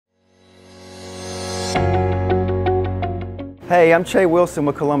Hey, I'm Che Wilson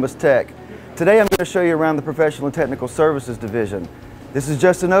with Columbus Tech. Today I'm going to show you around the Professional and Technical Services Division. This is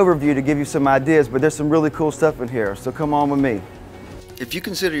just an overview to give you some ideas, but there's some really cool stuff in here, so come on with me. If you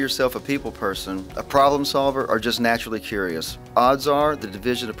consider yourself a people person, a problem solver, or just naturally curious, odds are the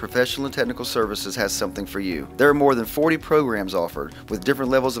Division of Professional and Technical Services has something for you. There are more than 40 programs offered with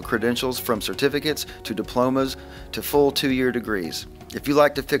different levels of credentials, from certificates to diplomas to full 2-year degrees. If you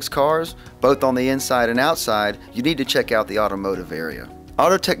like to fix cars, both on the inside and outside, you need to check out the automotive area.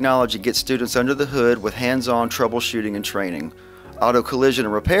 Auto technology gets students under the hood with hands-on troubleshooting and training. Auto collision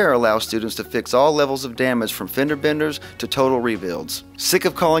and repair allows students to fix all levels of damage from fender benders to total rebuilds. Sick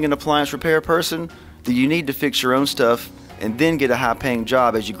of calling an appliance repair person? Do you need to fix your own stuff and then get a high-paying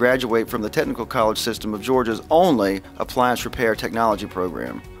job as you graduate from the Technical College System of Georgia's only appliance repair technology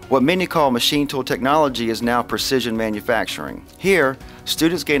program? What many call machine tool technology is now precision manufacturing. Here,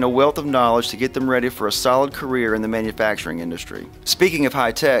 students gain a wealth of knowledge to get them ready for a solid career in the manufacturing industry. Speaking of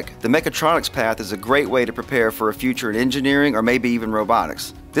high tech, the mechatronics path is a great way to prepare for a future in engineering or maybe even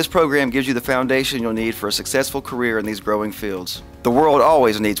robotics. This program gives you the foundation you'll need for a successful career in these growing fields. The world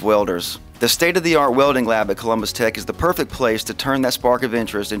always needs welders. The state-of-the-art welding lab at Columbus Tech is the perfect place to turn that spark of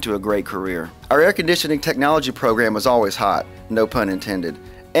interest into a great career. Our air conditioning technology program is always hot, no pun intended,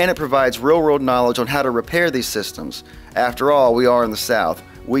 and it provides real-world knowledge on how to repair these systems. After all, we are in the South.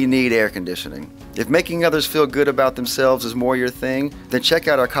 We need air conditioning. If making others feel good about themselves is more your thing, then check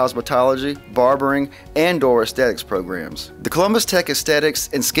out our cosmetology, barbering, and/or aesthetics programs. The Columbus Tech Aesthetics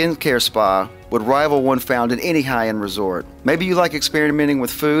and Skincare Spa would rival one found in any high-end resort. Maybe you like experimenting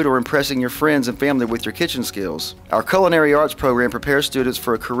with food or impressing your friends and family with your kitchen skills. Our Culinary Arts program prepares students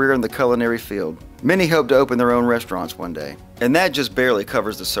for a career in the culinary field. Many hope to open their own restaurants one day. And that just barely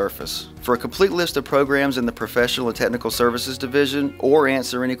covers the surface. For a complete list of programs in the Professional and Technical Services Division, or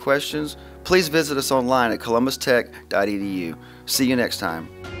answer any questions, please visit us online at columbustech.edu. See you next time.